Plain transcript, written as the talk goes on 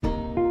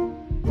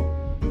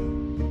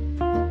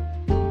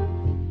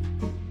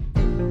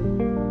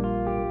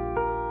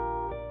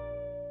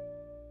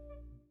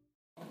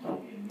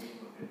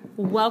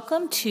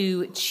Welcome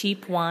to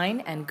Cheap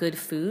Wine and Good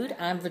Food.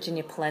 I'm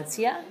Virginia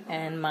Palencia,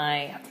 and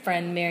my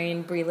friend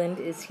Marion Breland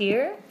is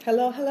here.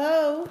 Hello,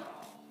 hello.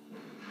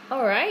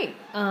 All right.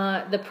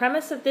 The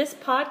premise of this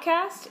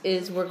podcast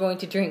is we're going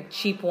to drink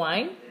cheap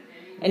wine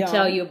and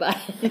tell you about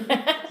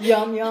it.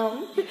 Yum,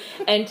 yum.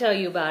 And tell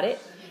you about it.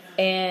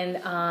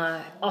 And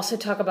also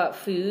talk about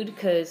food,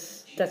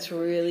 because that's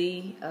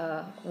really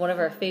one of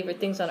our favorite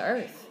things on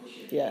earth.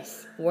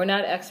 Yes. We're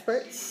not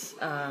experts.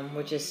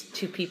 We're just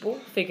two people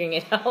figuring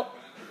it out.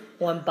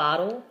 One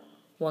bottle,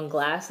 one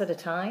glass at a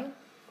time,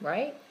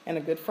 right? And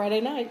a good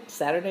Friday night,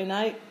 Saturday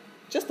night,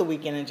 just the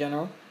weekend in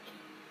general.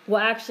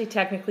 Well, actually,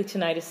 technically,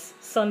 tonight is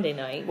Sunday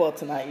night. Well,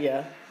 tonight,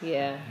 yeah.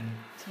 Yeah.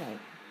 Tonight.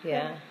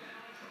 Yeah.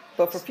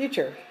 But for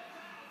future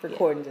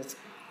recording, it's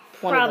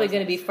probably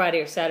going to be Friday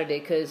or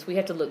Saturday, because we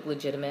have to look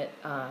legitimate.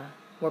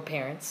 We're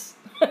parents.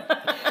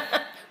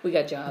 We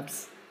got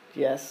jobs.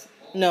 Yes.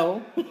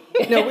 No.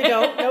 No, we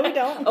don't. No, we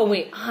don't. Oh,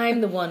 wait. I'm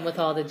the one with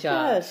all the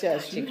jobs.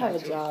 Yes. Gotcha, you have a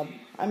job.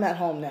 I'm at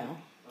home now.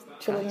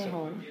 Chilling at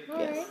home. All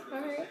yes.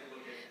 right.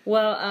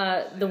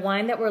 Well, the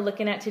wine that we're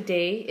looking at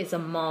today is a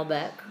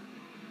Malbec.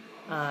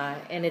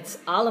 And it's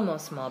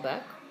Alamos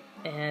Malbec.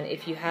 And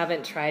if you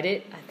haven't tried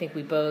it, I think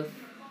we both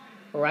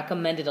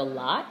recommend it a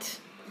lot.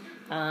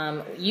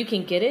 You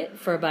can get it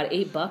for about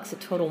 $8 at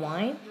Total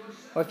Wine.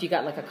 Or if you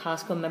got like a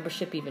Costco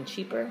membership, even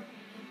cheaper.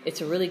 It's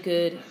a really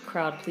good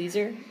crowd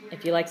pleaser.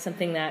 If you like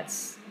something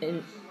it's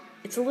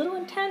a little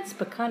intense,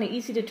 but kind of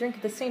easy to drink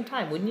at the same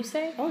time, wouldn't you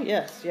say? Oh,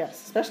 yes.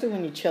 Especially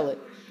when you chill it.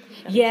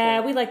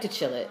 Yeah, we like to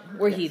chill it.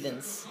 We're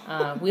heathens.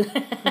 I used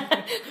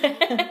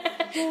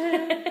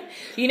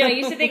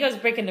to think I was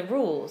breaking the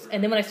rules.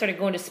 And then when I started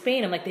going to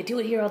Spain, I'm like, they do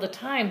it here all the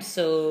time,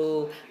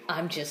 so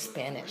I'm just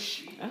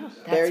Spanish. Oh,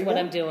 That's what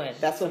I'm doing.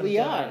 That's what we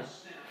are.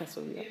 That's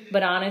what we are.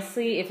 But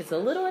honestly, if it's a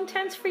little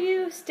intense for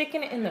you,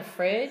 sticking it in the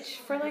fridge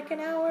for like an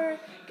hour,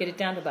 get it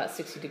down to about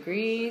 60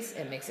 degrees,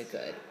 it makes it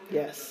good.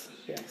 Yes.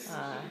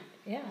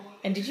 Yeah.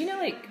 And did you know,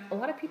 like, a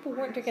lot of people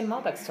weren't drinking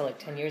Malbecs till like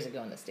 10 years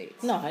ago in the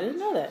States? No, I didn't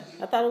know that.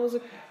 I thought it was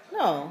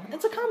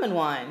it's a common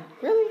wine.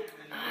 Really?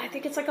 I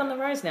think it's like on the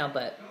rise now,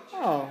 but...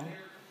 Oh.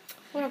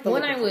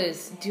 When I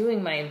was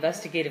doing my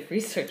investigative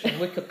research on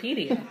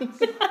Wikipedia,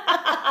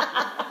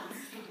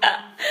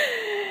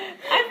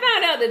 I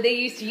found out that they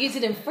used to use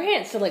it in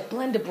France to like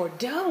blend a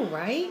Bordeaux,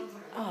 right?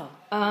 Oh.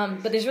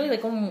 But there's really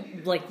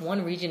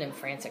one region in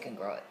France that can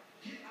grow it.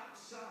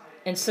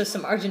 And so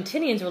some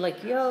Argentinians were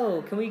like,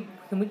 "Yo, can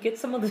we get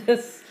some of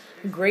this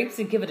grapes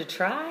and give it a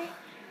try?"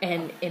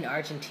 And in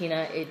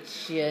Argentina, it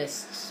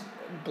just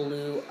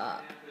blew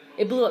up.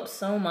 It blew up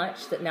so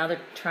much that now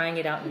they're trying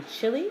it out in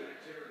Chile.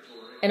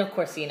 And, of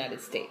course, the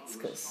United States,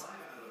 because...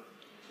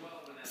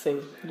 See,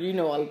 you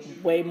know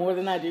way more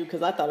than I do,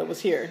 because I thought it was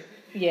here.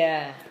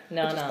 Yeah.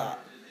 No.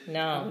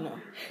 No.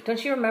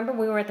 Don't you remember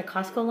we were at the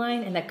Costco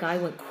line, and that guy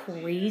went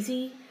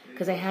crazy?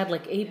 Because I had,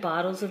 8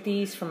 bottles of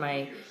these for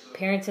my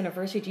parents'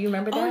 anniversary. Do you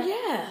remember that?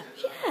 Oh,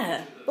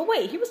 yeah. But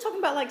wait, he was talking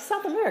about,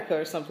 South America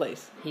or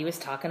someplace. He was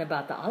talking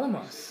about the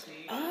Alamos.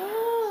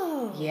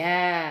 Oh.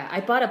 Yeah.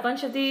 I bought a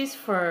bunch of these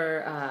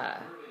for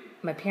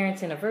my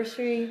parents'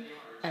 anniversary.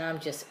 And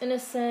I'm just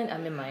innocent.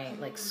 I'm in my,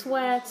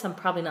 sweats. I'm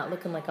probably not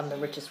looking like I'm the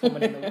richest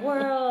woman in the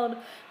world.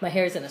 My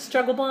hair's in a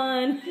struggle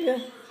bun. Yeah.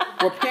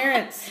 We're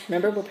parents.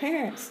 Remember, we're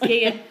parents.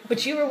 Yeah.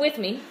 But you were with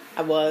me.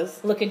 I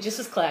was. Looking just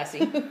as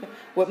classy.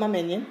 With my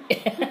minion.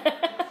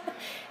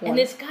 And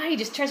this guy, he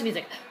just turns to me, he's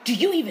like, "Do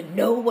you even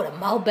know what a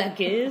Malbec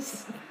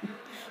is?"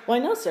 Why,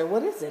 no, sir.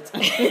 What is it?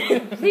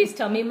 Please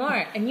tell me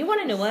more. And you want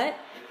to know what?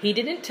 He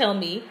didn't tell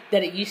me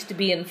that it used to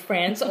be in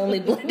France,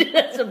 only blended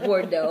as a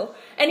Bordeaux.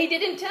 And he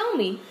didn't tell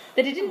me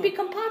that it didn't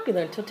become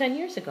popular until 10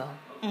 years ago.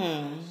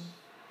 Mm.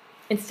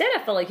 Instead, I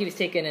felt like he was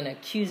taking an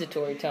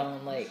accusatory tone.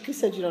 He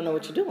said you don't know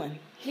what you're doing.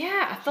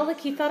 Yeah, I felt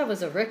like he thought I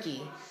was a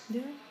rookie.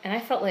 Yeah. And I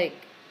felt like,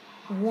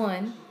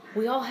 one,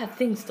 we all have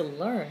things to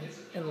learn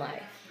in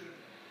life.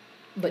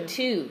 But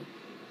two,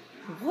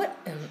 what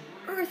on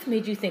earth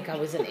made you think I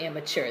was an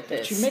amateur at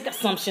this? But you make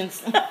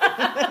assumptions.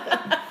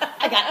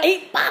 I got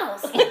 8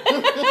 bottles.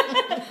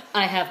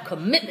 I have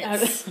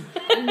commitments.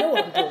 I know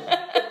what I'm doing.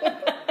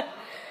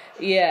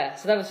 Yeah,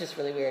 so that was just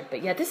really weird.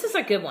 But yeah, this is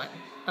a good one.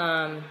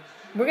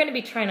 We're going to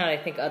be trying out, I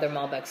think, other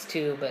Malbecs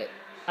too, but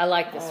I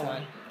like this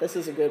one. This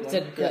is a good one.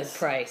 It's a good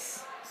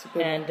price. It's a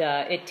good one.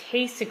 It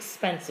tastes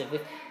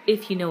expensive,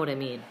 if you know what I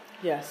mean.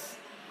 Yes.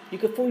 You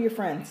could fool your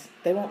friends.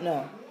 They won't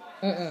know.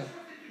 Mm-mm.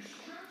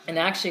 And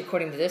actually,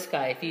 according to this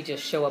guy, if you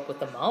just show up with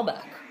the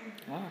Malbec,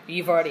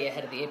 you've already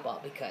ahead of the 8 ball,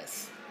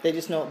 because... They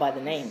just know it by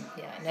the name.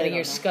 Yeah, none of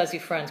your scuzzy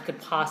friends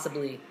could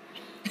possibly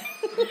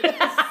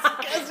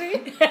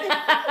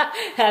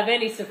have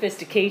any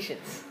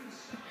sophistications.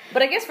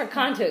 But I guess for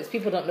context,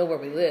 people don't know where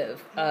we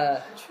live.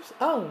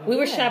 We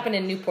were shopping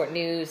in Newport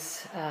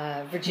News,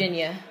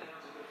 Virginia,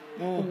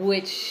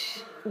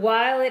 which,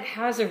 while it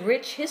has a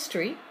rich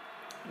history,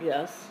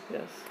 yes,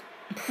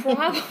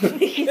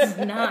 probably is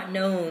not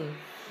known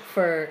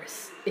for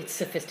its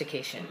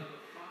sophistication.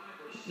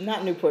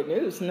 Not Newport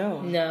News, no.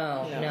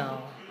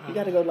 No. You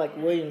got to go to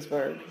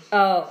Williamsburg.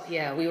 Oh,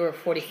 yeah, we were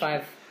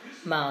 45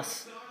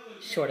 miles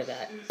short of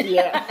that.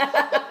 Yeah.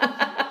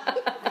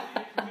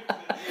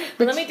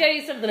 But let me tell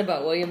you something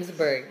about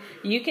Williamsburg.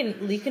 You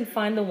can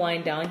find the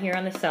wine down here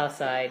on the south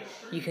side.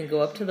 You can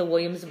go up to the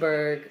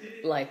Williamsburg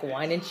like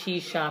wine and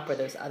cheese shop or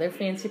those other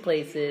fancy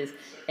places,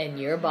 and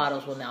your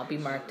bottles will now be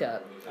marked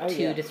up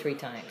 2 to 3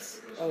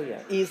 times. Oh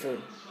yeah, easily.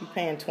 You're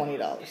paying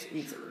 $20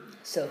 easily.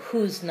 So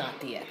who's not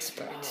the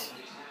expert?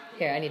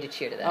 Here, I need to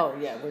cheer to that. Oh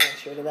yeah, we're gonna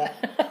cheer to that.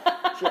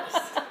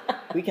 Yes,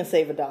 we can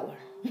save $1.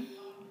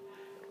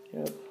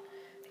 Yep.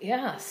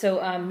 Yeah,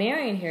 so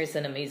Marion here is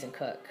an amazing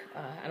cook.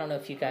 I don't know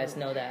if you guys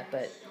know that,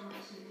 but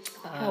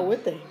How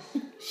would they?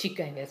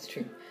 that's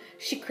true.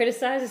 She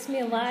criticizes me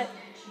a lot.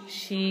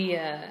 She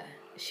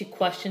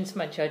questions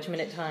my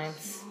judgment at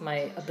times,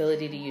 my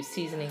ability to use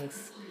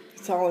seasonings.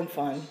 It's all in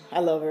fun. I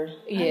love her.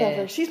 Yeah. I love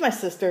her. She's my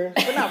sister.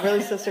 We're not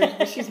really sisters,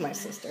 but she's my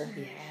sister.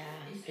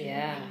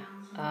 Yeah.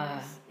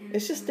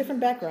 It's just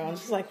different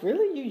backgrounds. It's like,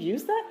 really? You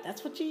use that?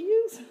 That's what you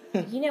use?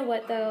 You know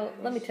what, though?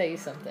 Let me tell you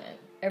something.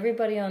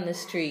 Everybody on the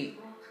street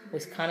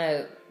was kind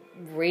of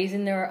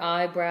raising their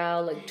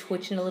eyebrow, like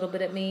twitching a little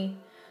bit at me.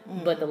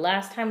 But the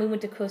last time we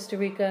went to Costa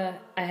Rica,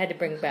 I had to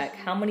bring back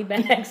how many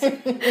bags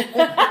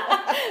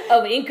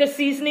of Inca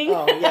seasoning?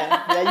 Oh,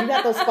 yeah. Yeah, you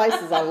got those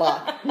spices on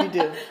lock. You do.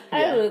 Yeah.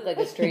 I look like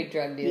a straight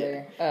drug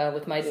dealer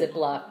with my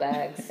Ziploc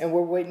bags. And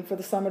we're waiting for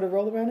the summer to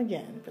roll around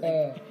again.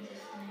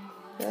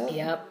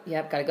 Yep.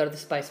 Got to go to the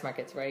spice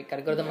markets, right? Got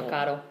to go to the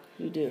Mercado.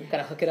 You do. Got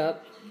to hook it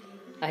up.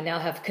 I now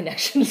have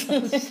connections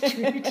on the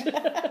street.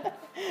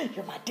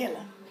 You're my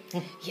dealer.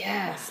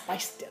 Yeah. My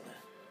spice dealer.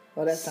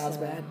 Oh, that sounds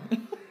bad.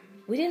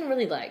 We didn't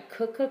really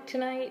cook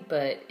tonight,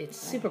 but it's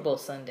Super Bowl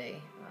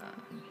Sunday.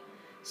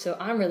 So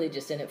I'm really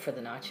just in it for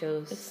the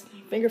nachos. It's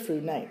finger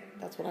food night.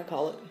 That's what I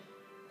call it.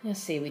 Let's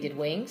see, we did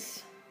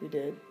wings. We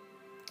did.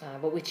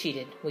 But we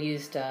cheated. We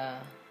used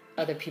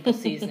other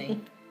people's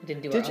seasoning. We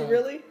didn't do our own. Did you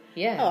really?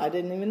 Yeah. Oh, I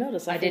didn't even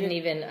notice. I didn't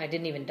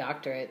even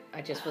doctor it.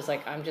 I just was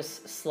like, I'm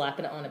just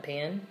slapping it on a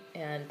pan,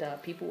 and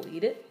people will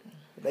eat it.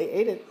 They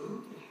ate it.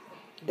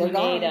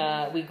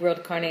 We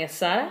grilled carne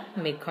asada.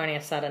 We made carne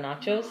asada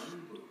nachos.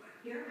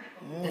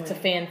 That's a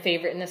fan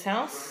favorite in this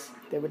house.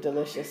 They were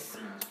delicious.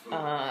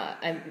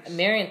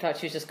 Marion thought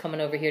she was just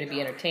coming over here to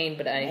be entertained,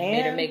 but I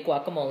made her make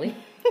guacamole.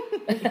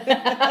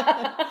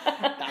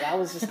 Thought I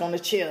was just going to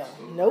chill.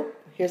 Nope.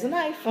 Here's a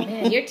knife.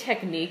 Man, your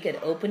technique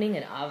at opening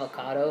an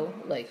avocado,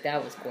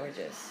 that was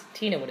gorgeous.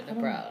 Tina would have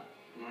been proud.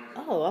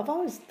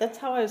 Oh, that's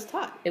how I was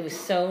taught. It was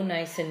so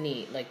nice and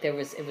neat. It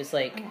was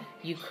like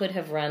you could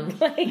have run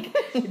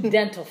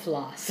dental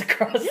floss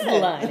across the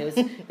line.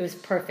 It was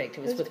perfect.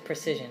 It was with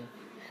precision.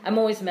 I'm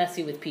always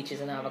messy with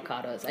peaches and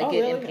avocados. I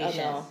get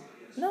impatient.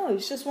 No,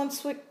 it's just one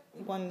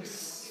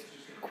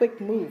quick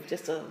move,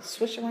 just to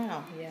swish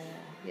around.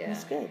 Yeah.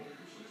 That's good.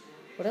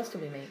 What else do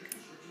we make?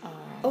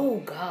 Oh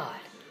God,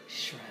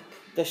 shrimp.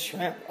 The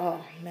shrimp.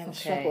 Oh man, the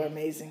shrimp were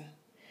amazing.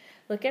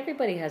 Look,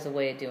 everybody has a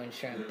way of doing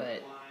shrimp,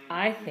 but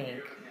I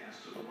think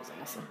that was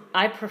awesome.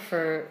 I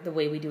prefer the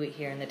way we do it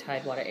here in the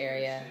Tidewater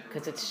area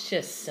because it's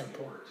just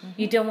simple.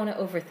 You don't want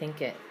to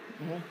overthink it.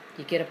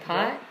 You get a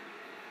pot.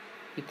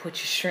 You put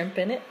your shrimp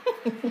in it.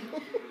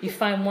 You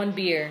find one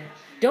beer.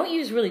 Don't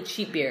use really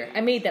cheap beer. I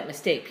made that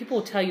mistake. People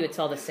will tell you it's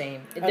all the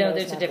same. No,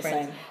 there's a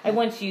difference. I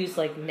once used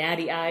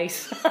Natty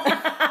Ice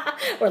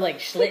or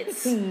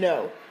Schlitz.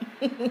 No.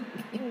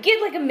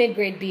 Get a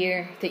mid-grade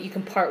beer that you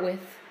can part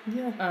with.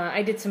 Yeah.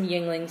 I did some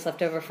Yinglings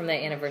left over from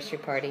that anniversary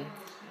party.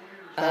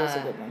 That was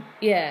a good one.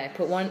 Yeah, I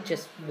put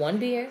one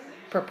beer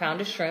per pound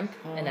of shrimp,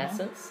 in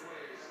essence.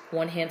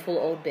 1 handful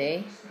of Old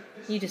Bay.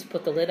 You just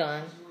put the lid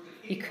on.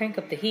 You crank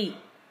up the heat.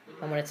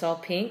 And when it's all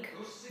pink,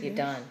 you're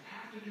done.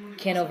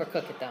 Can't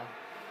overcook it, though.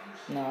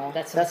 No.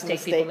 That's a mistake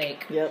people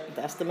make. Yep,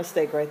 that's the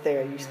mistake right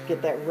there. You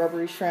get that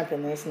rubbery shrimp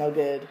and it's no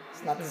good.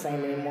 It's not the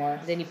same anymore.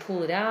 Then you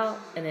pull it out,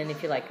 and then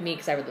if you're like me,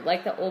 because I really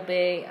like the Old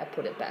Bay, I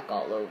put it back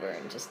all over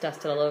and just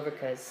dust it all over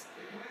because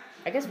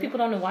I guess people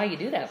don't know why you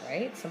do that,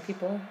 right? Some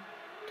people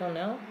don't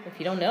know. If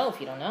you don't know,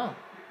 you don't know.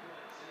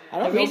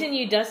 The reason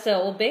you dust the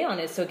Old Bay on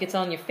it is so it gets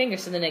on your finger,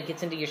 so then it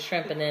gets into your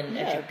shrimp, and then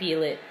as you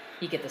peel it,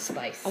 you get the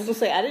spice. I was going to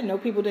say, I didn't know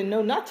people didn't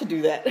know not to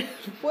do that.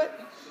 What?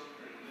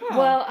 Huh.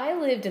 Well, I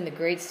lived in the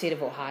great state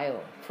of Ohio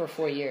for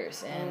 4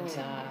 years, and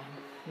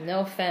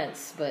no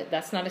offense, but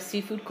that's not a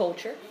seafood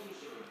culture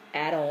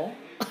at all.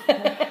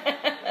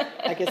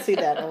 I can see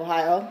that,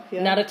 Ohio.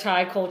 Yeah. Not a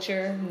Thai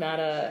culture, not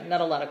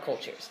a lot of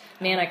cultures.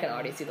 Man, I can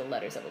already see the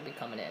letters that will be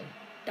coming in.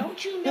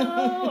 Don't you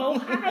know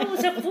Ohio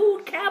is a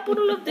food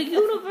capital of the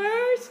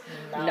universe?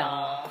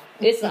 No.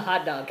 It's the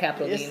hot dog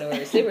capital of the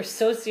universe. They were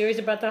so serious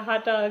about the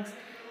hot dogs.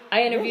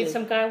 I interviewed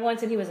some guy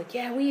once, and he was like,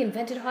 yeah, we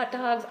invented hot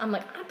dogs. I'm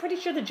like, I'm pretty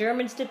sure the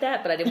Germans did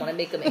that, but I didn't want to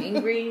make them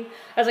angry.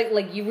 I was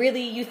like,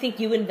 you think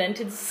you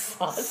invented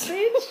sausage?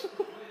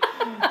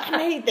 I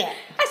made that.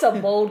 That's a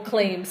bold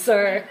claim,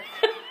 sir.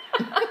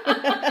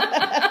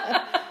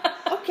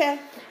 Okay.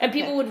 And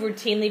people would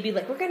routinely be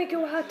like, we're going to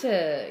go out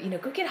to,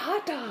 go get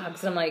hot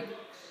dogs. And I'm like,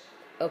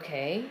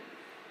 okay.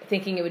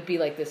 Thinking it would be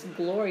this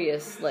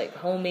glorious,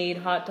 homemade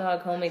hot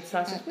dog, homemade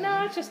sausage.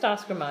 No, it's just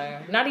Oscar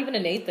Mayer. Not even a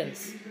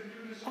Nathan's.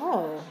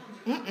 Oh.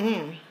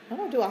 I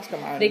don't do Oscar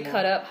Mayer They anymore.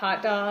 cut up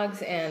hot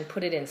dogs and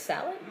put it in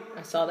salad.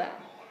 I saw that.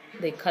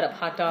 They cut up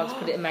hot dogs,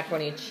 put it in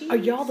macaroni and cheese. Are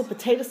y'all the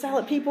potato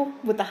salad people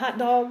with the hot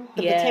dog?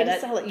 The potato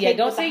salad cake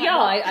don't with the say hot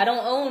y'all. dog? I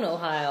don't own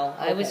Ohio.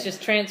 I was Okay.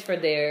 just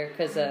transferred there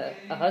because a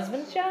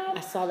husband's job.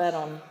 I saw that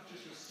on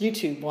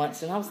YouTube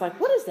once, and I was like,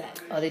 what is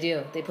that? Oh, they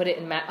do. They put it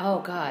in oh,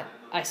 God.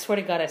 I swear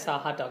to God I saw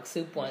hot dog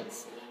soup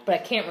once. But I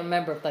can't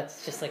remember if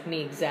that's just like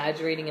me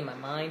exaggerating in my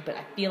mind. But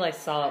I feel I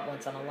saw it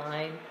once on a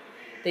line.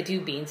 They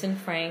do beans and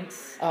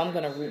franks. Oh, I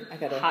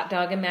gotta. Hot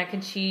dog and mac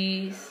and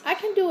cheese. I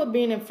can do a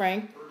bean and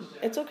frank.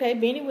 It's okay.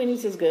 Beanie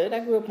Weenies is good. I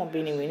grew up on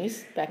Beanie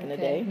Weenies back in the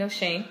day. No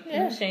shame.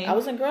 Yeah. No shame. I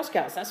was in Girl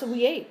Scouts. That's what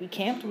we ate. We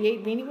camped. We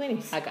ate Beanie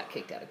Weenies. I got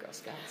kicked out of Girl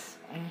Scouts.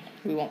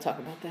 We won't talk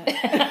about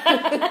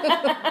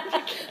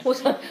that. We'll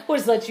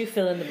just let you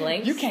fill in the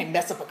blanks. You can't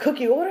mess up a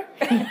cookie order.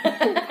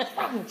 What's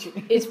wrong with you?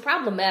 It's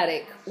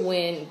problematic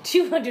when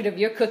 200 of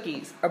your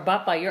cookies are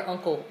bought by your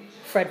uncle,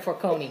 Fred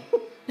Forconi.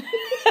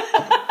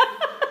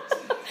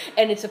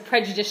 And it's a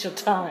prejudicial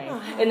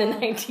time in the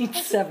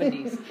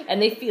 1970s.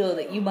 And they feel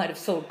that you might have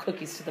sold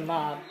cookies to the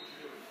mob.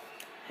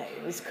 Hey,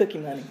 it was cookie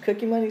money.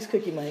 Cookie money's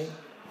cookie money.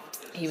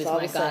 He was It's all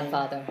my the same.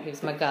 godfather. He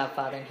was my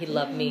godfather. And he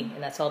loved me.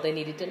 And that's all they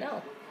needed to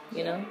know.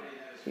 You know?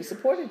 He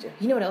supported you.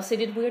 You know what else they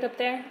did weird up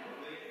there?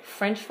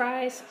 French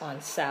fries on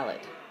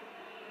salad.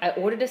 I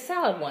ordered a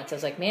salad once. I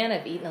was like, man,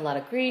 I've eaten a lot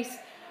of grease.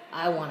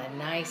 I want a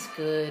nice,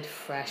 good,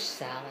 fresh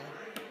salad.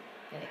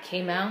 And it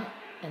came out,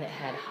 and it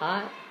had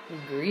hot,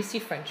 greasy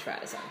French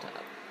fries on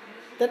top.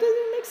 That doesn't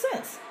even make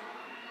sense.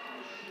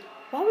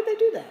 Why would they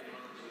do that?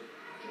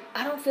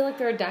 I don't feel like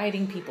they're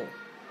dieting people.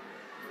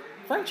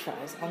 French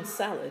fries on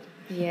salad.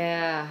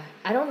 Yeah.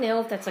 I don't know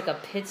if that's like a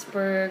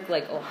Pittsburgh,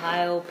 like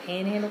Ohio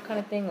panhandle kind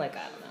of thing. Like,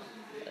 I don't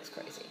know. That's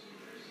crazy.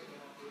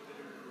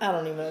 I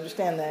don't even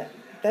understand that.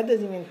 That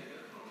doesn't even...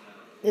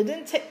 It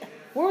didn't take...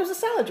 Where was the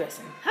salad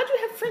dressing? How'd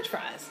you have French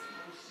fries?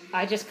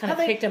 I just kind of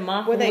How they- picked them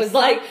off. were And they was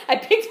soft? like, I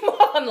picked them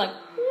off. I'm like,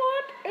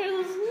 what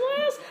is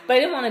this? But I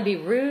didn't want to be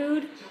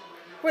rude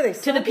Were they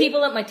to the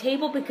people at my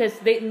table because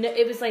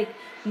it was like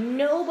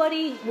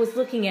nobody was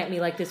looking at me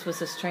like this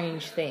was a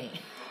strange thing.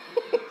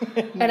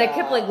 And I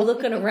kept like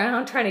looking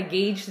around trying to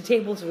gauge the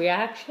table's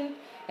reaction.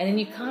 And then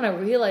you kind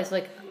of realize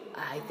like,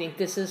 I think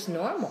this is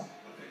normal.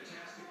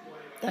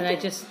 And I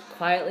just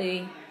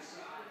quietly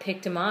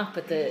picked him off.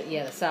 But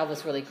the salad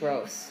was really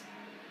gross.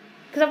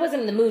 Because I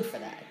wasn't in the mood for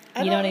that.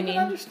 You know what I mean?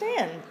 I don't even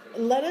understand.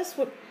 Lettuce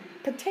with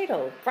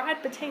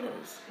fried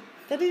potatoes.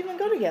 That didn't even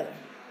go together.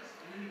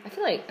 I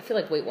feel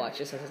like Weight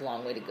Watchers has a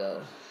long way to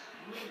go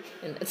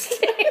in that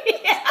state.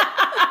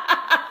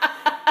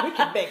 We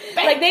can bake.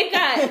 Like they've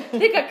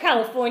got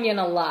California in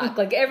a lock.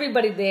 Like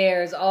everybody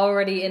there is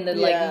already in the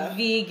like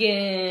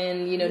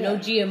vegan, no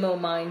GMO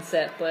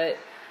mindset. But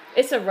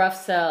it's a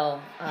rough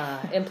sell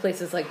in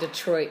places like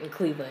Detroit and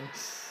Cleveland.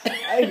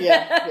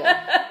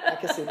 Yeah, I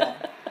can see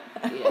that.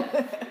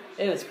 Yeah,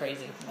 it was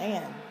crazy.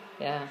 Man,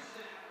 Yeah.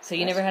 So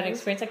you never had an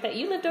experience like that?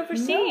 You lived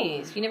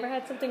overseas. No. You never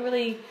had something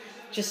really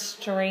just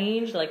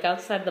strange, like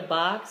outside the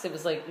box? It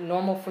was like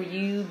normal for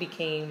you,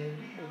 became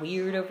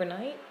weird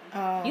overnight?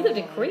 You lived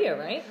in Korea,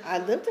 right? I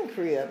lived in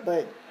Korea,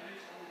 but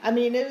I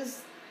mean, it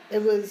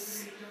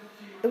was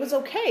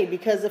okay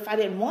because if I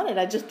didn't want it,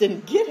 I just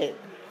didn't get it.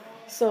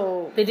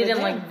 So They for didn't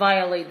them- like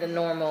violate the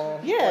normal.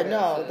 Yeah, order no,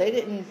 of food. they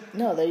didn't.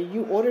 No,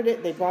 you ordered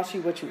it. They brought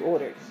you what you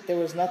ordered. There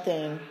was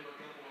nothing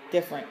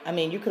different. I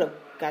mean, you could have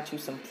got you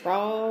some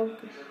frog,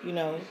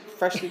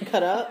 freshly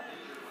cut up.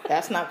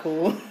 That's not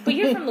cool. But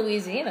you're from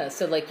Louisiana,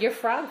 so like your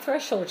frog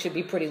threshold should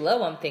be pretty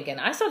low. I'm thinking.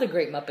 I saw the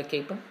Great Muppet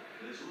Caper.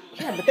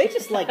 Yeah, but they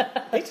just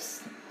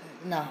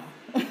no.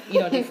 You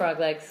don't do frog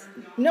legs.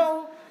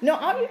 No,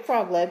 I'll eat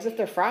frog legs if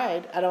they're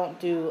fried. I don't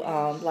do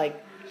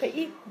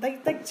they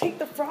take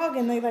the frog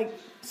and they like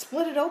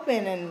split it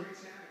open and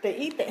they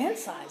eat the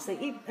insides.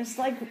 It's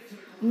like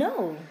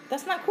no,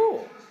 that's not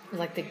cool.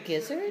 Like the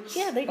gizzards?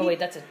 Yeah, they Oh eat- wait,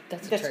 that's a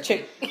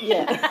turkey.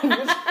 Yeah.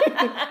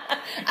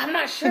 I'm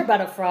not sure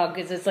about a frog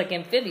because it's like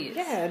amphibious.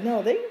 Yeah,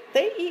 no, they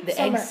eat The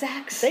some egg of-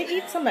 sacs? They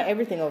eat some of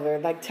everything over there.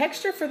 Like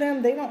texture for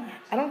them,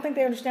 I don't think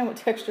they understand what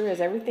texture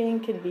is. Everything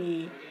can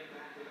be,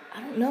 I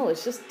don't know,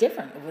 it's just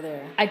different over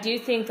there. I do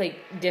think like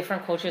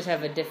different cultures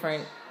have a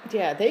different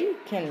Yeah, they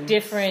can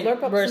different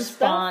slurp up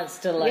response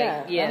some to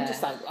stuff. like I'm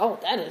just like, oh,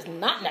 that is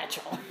not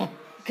natural.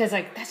 because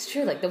like that's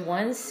true. Like the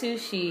one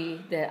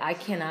sushi that I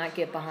cannot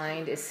get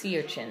behind is sea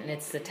urchin, and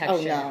it's the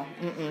texture. Oh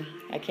no,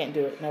 I can't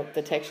do it. Nope,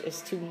 the texture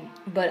is too.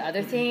 But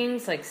other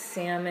things like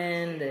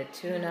salmon, the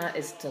tuna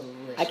is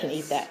delicious. I can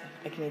eat that.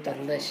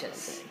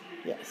 Delicious.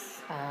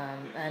 Yes,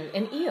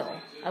 And eel.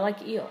 I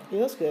like eel.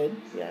 feels good.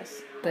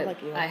 Yes, But I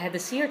like eel. I had the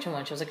sea urchin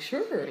one. I was like,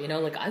 sure,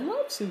 like I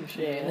love sushi.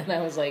 Yeah. And then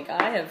I was like,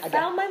 I have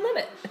found my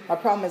limit. My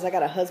problem is I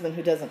got a husband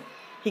who doesn't.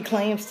 He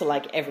claims to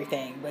like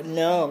everything, but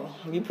no.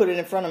 You put it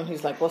in front of him,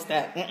 he's like, "What's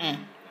that?"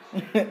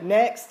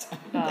 Next,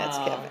 that's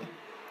Aw. Kevin.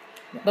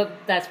 But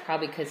that's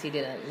probably because he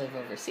didn't live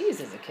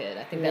overseas as a kid.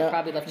 I think that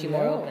probably left you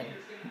more open.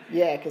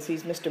 Yeah, because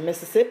he's Mr.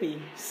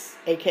 Mississippi,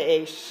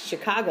 a.k.a.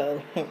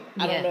 Chicago.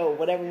 I don't know,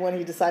 whatever one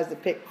he decides to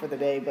pick for the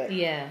day. But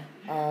yeah,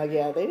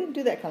 they didn't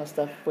do that kind of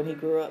stuff when he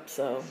grew up.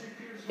 So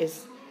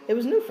it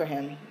was new for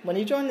him. When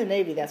he joined the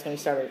Navy, that's when he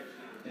started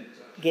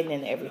getting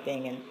into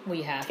everything and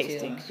you have tasting.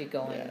 to because you're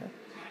going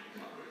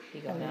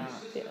out.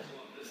 Yeah.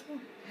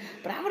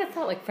 But I would have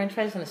thought like French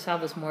fries in the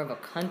South was more of a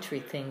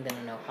country thing than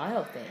an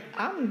Ohio thing.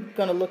 I'm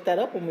gonna look that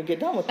up when we get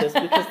done with this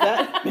because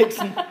that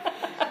makes me.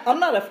 I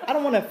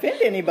don't want to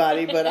offend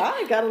anybody, but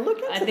I gotta look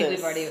into this. I think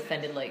we've already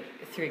offended like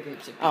 3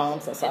 groups of people. Oh,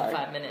 I'm so sorry. In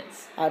 5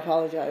 minutes. I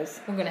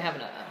apologize. We're gonna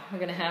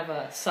have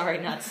a sorry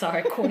not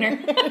sorry corner.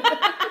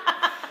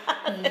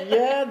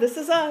 Yeah, this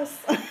is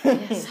us.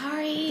 Yeah,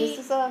 sorry. This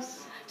is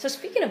us. So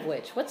speaking of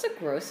which, what's the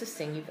grossest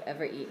thing you've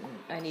ever eaten?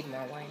 I need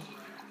more wine.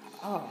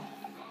 Oh,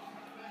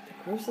 the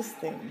grossest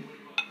thing.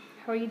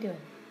 How are you doing?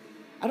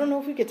 I don't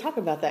know if we could talk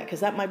about that because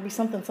that might be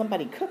something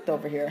somebody cooked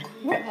over here.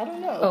 I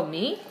don't know. Oh,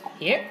 me?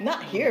 Here?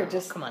 Not here. No,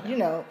 just come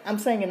on. I'm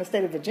saying in the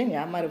state of Virginia,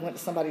 I might have went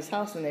to somebody's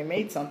house and they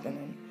made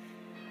something,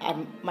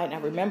 and I might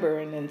not remember,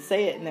 and then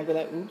say it, and they'll be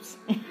like, "Oops,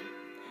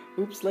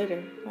 oops,"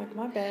 later. Like,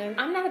 my bad.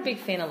 I'm not a big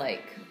fan of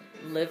like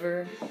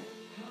liver.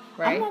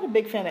 Right? I'm not a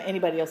big fan of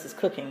anybody else's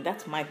cooking.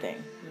 That's my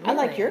thing. Really? I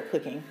like your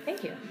cooking.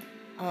 Thank you.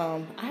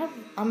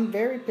 I'm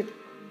very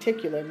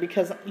particular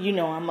because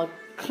I'm a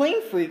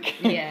clean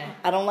freak. Yeah.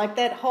 I don't like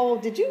that whole.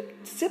 Did you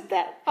sip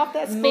that off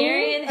that spoon?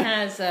 Marion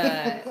has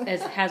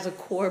a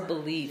core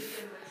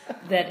belief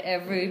that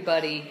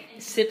everybody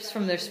sips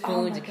from their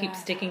spoons and keeps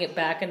sticking it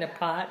back in the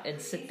pot and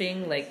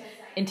sipping like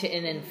into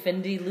an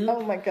infinity loop.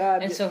 Oh my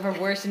God! And so her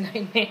worst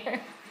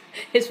nightmare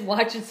is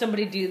watching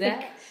somebody do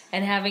that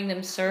and having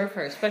them serve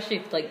her, especially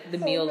if like the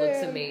meal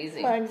looks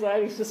amazing. My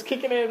anxiety's just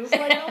kicking in. It's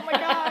like, oh my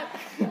God.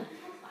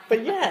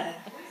 But yeah,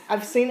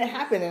 I've seen it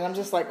happen, and I'm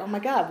just like, oh my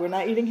God, we're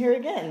not eating here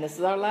again. This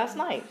is our last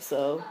night.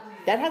 So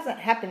that hasn't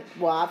happened.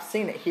 Well, I've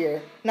seen it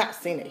here. Not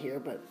seen it here,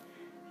 but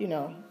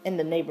in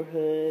the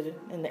neighborhood,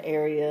 in the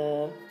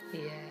area.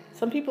 Yeah.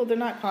 Some people, they're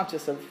not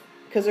conscious of,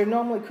 because they're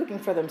normally cooking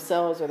for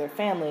themselves or their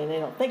family, and they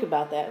don't think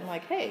about that. I'm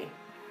like, hey,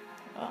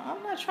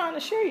 I'm not trying to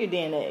share your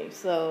DNA,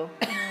 so.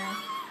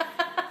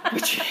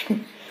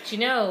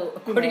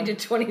 According to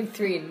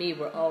 23andMe,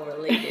 we're all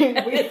related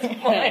at this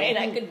point.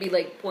 I could be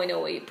like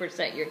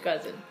 0.08% your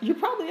cousin. You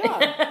probably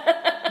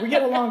are. We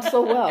get along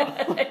so well.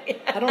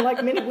 I don't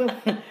like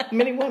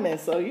many women,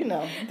 so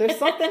there's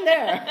something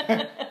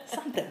there.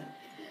 Something.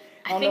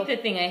 I think the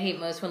thing I hate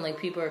most when like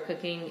people are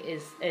cooking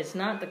is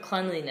not the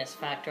cleanliness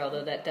factor,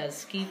 although that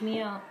does skeeve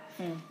me out.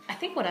 I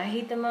think what I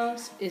hate the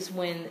most is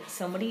when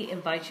somebody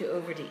invites you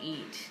over to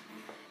eat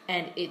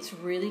and it's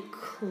really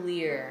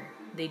clear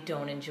they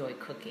don't enjoy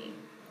cooking.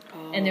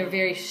 Oh. And they're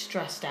very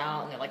stressed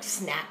out and they're like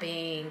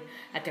snapping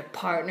at their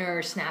partner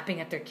or snapping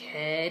at their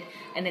kid.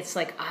 And it's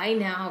like, I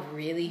now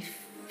really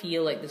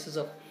feel like this is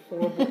a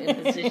horrible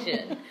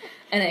imposition.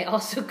 And I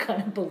also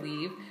kind of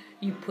believe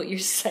you put your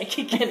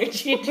psychic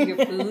energy into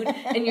your food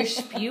and you're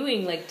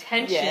spewing like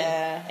tension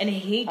and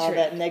hatred. All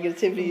that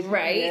negativity.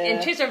 Right? Yeah.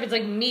 And chances are if it's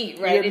like meat,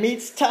 right? Your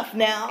meat's tough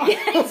now.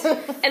 Yes.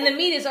 And the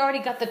meat has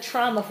already got the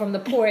trauma from the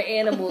poor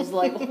animal's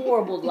like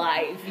horrible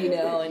life,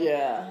 And,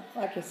 yeah,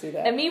 I can see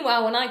that. And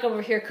meanwhile, when I go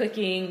over here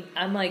cooking,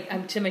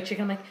 I'm to my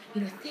chicken, I'm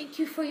like, thank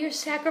you for your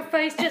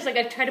sacrifice. Just like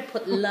I try to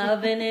put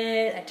love in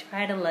it. I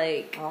try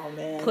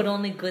to put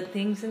only good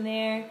things in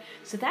there.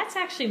 So that's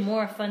actually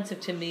more offensive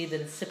to me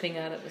than sipping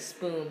out of a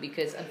spoon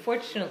because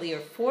unfortunately or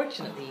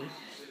fortunately,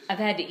 I've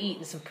had to eat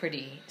in some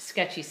pretty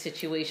sketchy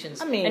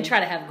situations and try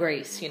to have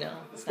grace, It's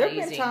not easy. There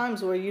have been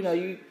times where,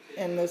 you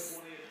in this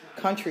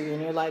country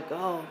and you're like,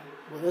 oh,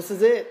 well, this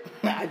is it.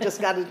 I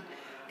just got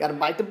to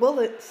bite the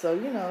bullet. So,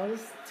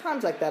 there's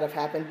times like that have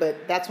happened,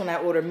 but that's when I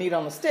order meat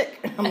on a stick.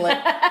 I'm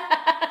like,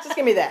 just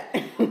give me that.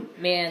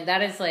 Man,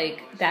 that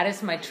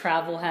is my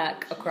travel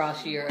hack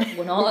across Europe.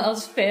 When all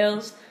else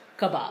fails,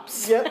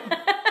 kebabs. Yep.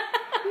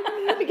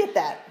 Let me get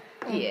that.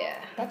 Yeah.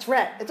 That's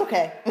rat. It's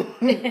okay.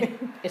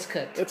 It's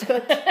cooked. It's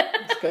cooked.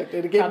 It's cooked.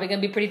 Probably going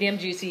to be pretty damn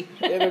juicy.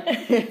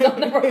 It's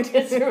on the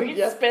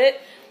rotisserie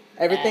spit.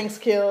 Everything's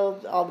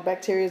killed. All the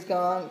bacteria's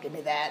gone. Give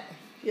me that.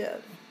 Yeah.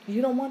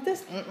 You don't want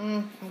this?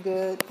 I'm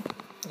good.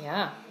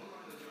 Yeah.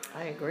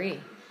 I agree.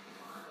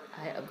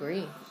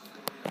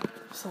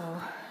 So,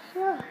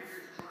 yeah.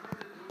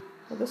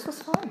 Well, this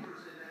was fun.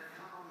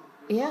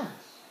 Yeah.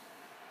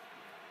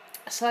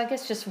 So I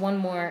guess just one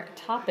more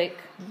topic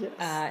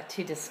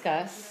to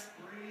discuss,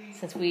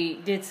 since we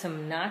did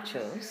some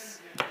nachos,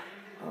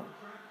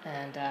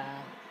 and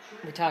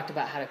we talked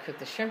about how to cook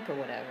the shrimp or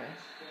whatever.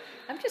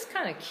 I'm just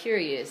kind of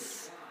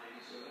curious,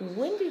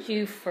 when did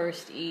you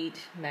first eat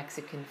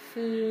Mexican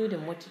food,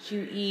 and what did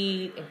you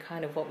eat, and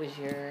kind of what was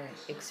your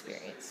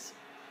experience?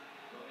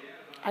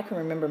 I can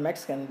remember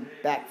Mexican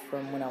back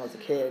from when I was a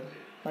kid.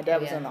 My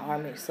dad was in the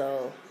Army,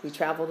 so we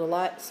traveled a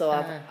lot. So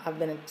I've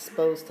been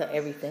exposed to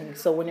everything.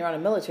 So when you're on a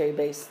military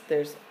base,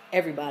 there's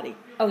everybody.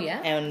 Oh,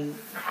 yeah? And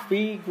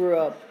we grew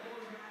up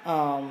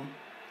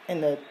in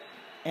the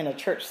in a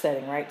church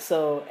setting, right?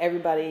 So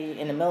everybody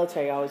in the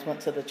military always went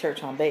to the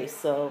church on base.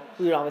 So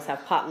we would always have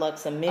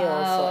potlucks and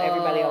meals. So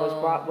everybody always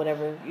brought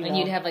whatever, you know. And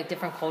you'd have like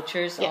different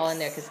cultures all in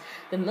there. Because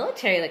the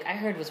military, like I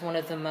heard, was one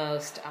of the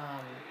most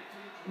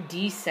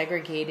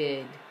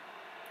desegregated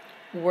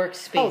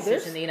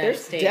workspaces in the United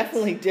States. There's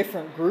definitely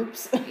different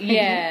groups.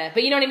 Yeah,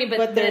 but you know what I mean?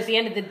 But at the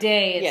end of the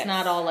day, it's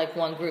not all like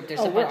one group. There's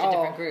a bunch of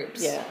different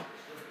groups. Yeah.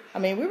 I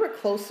mean, we were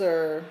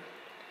closer,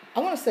 I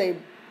want to say,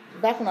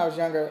 back when I was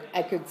younger,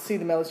 I could see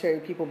the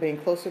military people being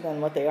closer than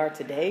what they are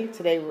today.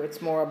 Today,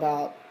 it's more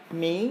about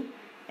me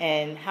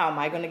and how am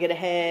I going to get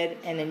ahead,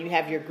 and then you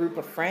have your group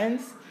of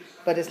friends.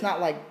 But it's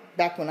not like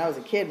back when I was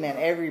a kid, man,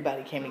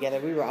 everybody came together.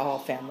 We were all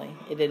family.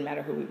 It didn't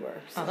matter who we were.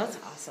 So. Oh, that's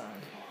awesome.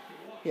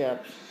 Yeah.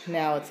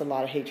 Now it's a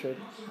lot of hatred.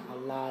 A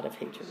lot of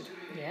hatred.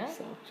 Yeah?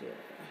 So, yeah.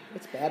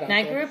 It's bad out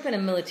now, there. I grew up in a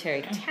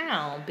military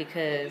town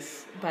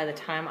because by the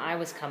time I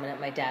was coming up,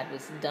 my dad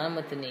was done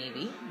with the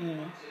Navy.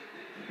 Mm.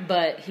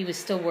 But he was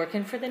still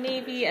working for the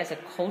Navy as a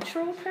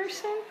cultural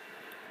person.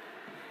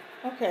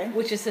 Okay.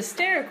 Which is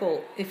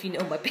hysterical if you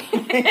know my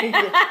parents.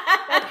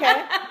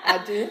 Okay,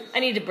 I do. I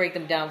need to break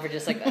them down for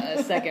just like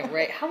a second,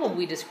 right? How will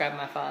we describe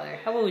my father?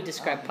 How will we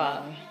describe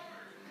Pop?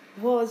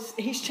 Well,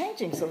 he's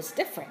changing, so it's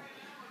different.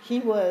 He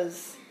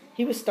was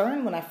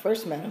stern when I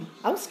first met him.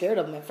 I was scared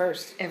of him at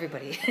first.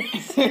 Everybody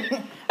is.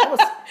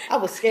 I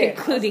was scared.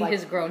 Including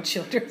his grown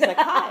children. It's like,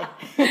 hi.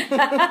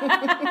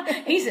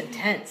 He's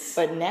intense.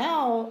 But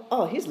now,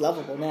 he's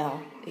lovable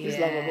now. He's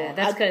lovable.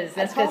 That's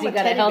because he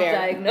got a health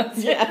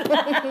diagnosis.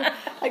 Yeah.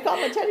 I call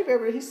him a teddy bear,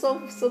 but he's so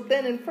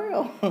thin and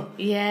frail.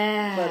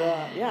 Yeah.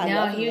 But, yeah,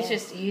 no, he was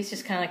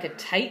just kind of like a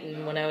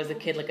titan when I was a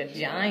kid, like a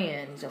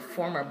giant. He's a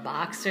former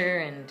boxer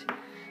and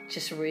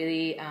just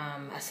really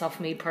a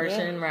self-made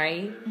person,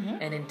 right?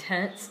 Mm-hmm. And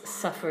intense,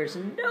 suffers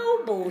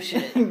no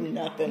bullshit.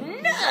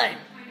 Nothing. None.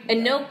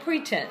 And no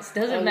pretense.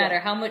 Doesn't matter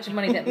how much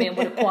money that man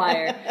would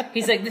acquire.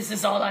 He's like, this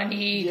is all I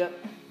need.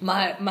 Yep.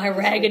 My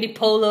raggedy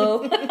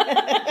polo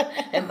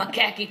and my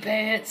khaki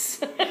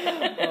pants.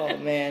 Oh,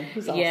 man.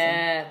 He's awesome.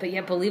 Yeah,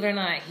 but believe it or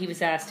not, he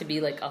was asked to be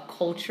like a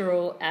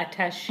cultural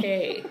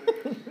attaché.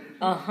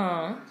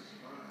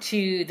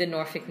 To the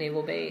Norfolk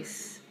Naval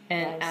Base.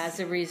 And as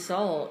a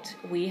result,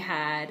 we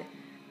had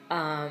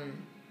a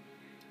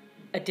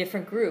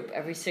different group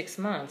every 6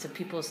 months of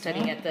people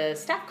studying at the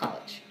Staff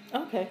College.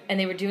 Okay. And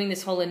they were doing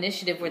this whole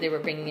initiative where they were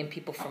bringing in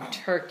people from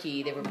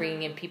Turkey. They were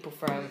bringing in people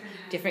from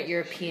different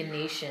European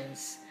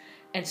nations.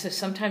 And so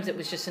sometimes it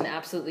was just an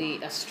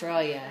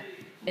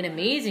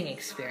amazing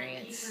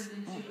experience.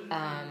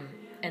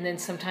 And then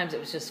sometimes it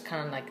was just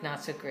kind of like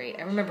not so great.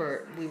 I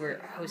remember we were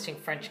hosting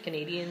French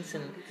Canadians,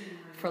 and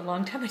for a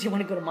long time I didn't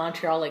want to go to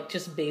Montreal, like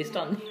just based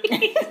on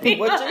these. They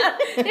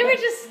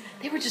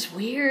were just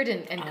weird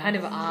and kind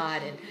of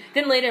odd. And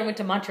then later I went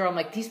to Montreal. I'm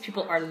like, these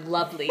people are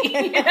lovely.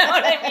 You know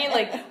what I mean?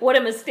 Like, what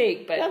a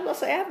mistake. But I was gonna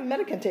say, I haven't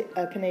met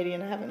a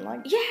Canadian I haven't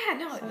liked. Yeah,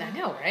 no, so. I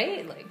know,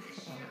 right? Like,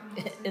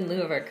 in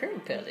lieu of our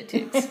current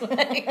politics,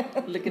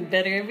 like, looking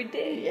better every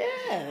day.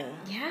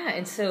 Yeah,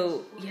 and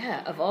so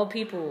of all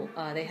people,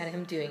 they had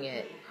him doing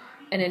it.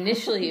 And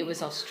initially, it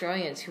was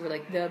Australians who were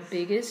like the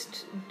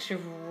biggest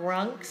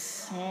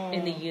drunks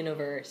in the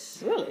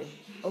universe. Really?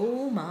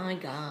 Oh my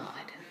god!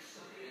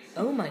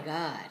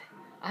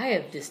 I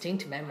have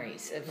distinct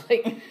memories of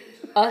like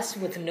us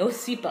with no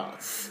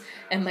seatbelts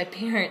and my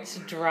parents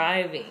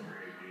driving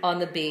on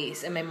the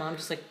base and my mom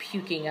just like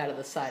puking out of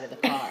the side of the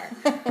car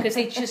because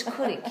they just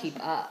couldn't keep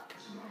up.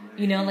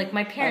 You know, like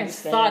my parents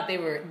thought they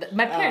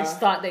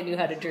knew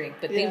how to drink,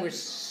 but they were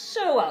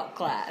so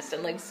outclassed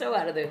and like so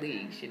out of their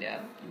leagues, you know.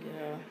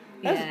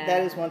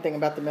 That is one thing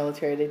about the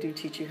military. They do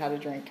teach you how to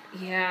drink.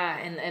 Yeah,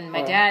 and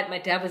my dad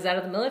was out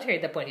of the military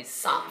at that point. He's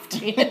soft,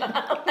 you know.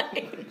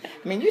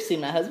 I mean, you see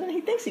my husband.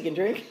 He thinks he can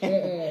drink.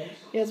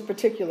 He has a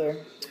particular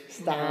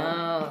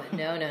style.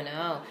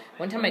 No.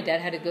 One time my dad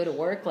had to go to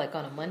work like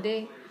on a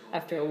Monday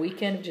after a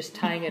weekend of just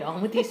tying it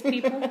on with these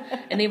people,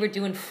 and they were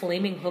doing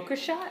flaming hooker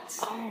shots.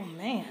 Oh,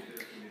 man.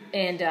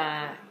 And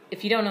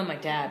if you don't know my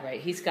dad, right,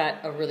 he's got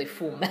a really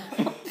full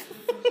mouth.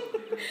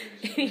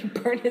 He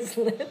burned his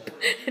lip,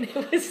 and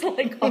it was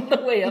like all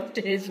the way up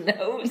to his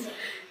nose.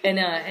 And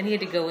he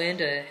had to go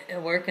into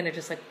work, and they're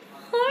just like,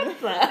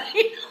 what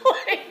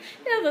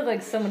the?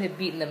 Like someone had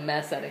beaten the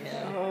mess out of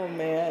him. Oh,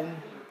 man.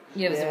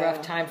 Yeah, it was a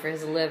rough time for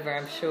his liver,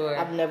 I'm sure.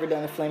 I've never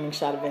done a flaming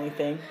shot of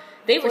anything.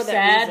 They were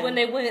sad when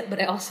they went,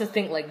 but I also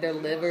think like their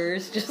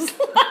livers just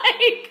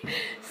like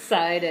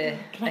sighed a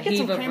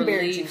heave of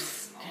relief.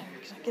 Juice?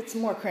 Can I get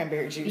some more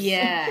cranberry juice?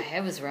 Yeah,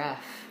 it was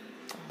rough.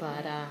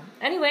 But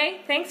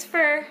anyway, thanks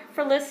for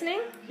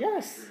listening.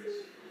 Yes.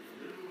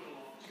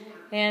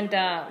 And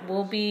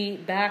we'll be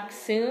back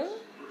soon.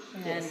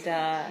 Yes.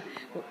 And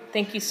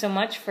thank you so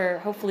much for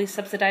hopefully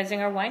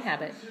subsidizing our wine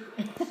habit.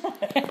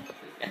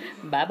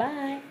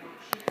 Bye-bye.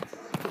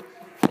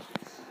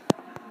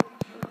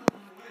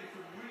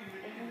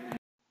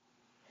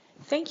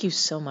 Thank you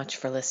so much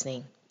for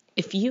listening.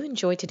 If you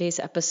enjoyed today's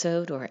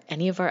episode or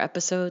any of our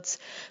episodes,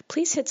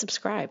 please hit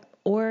subscribe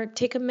or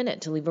take a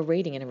minute to leave a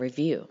rating and a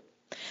review.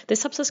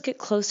 This helps us get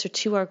closer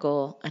to our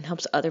goal and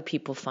helps other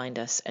people find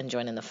us and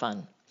join in the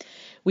fun.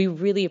 We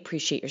really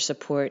appreciate your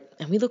support,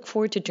 and we look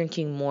forward to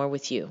drinking more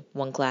with you,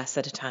 one glass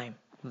at a time.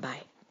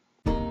 Bye.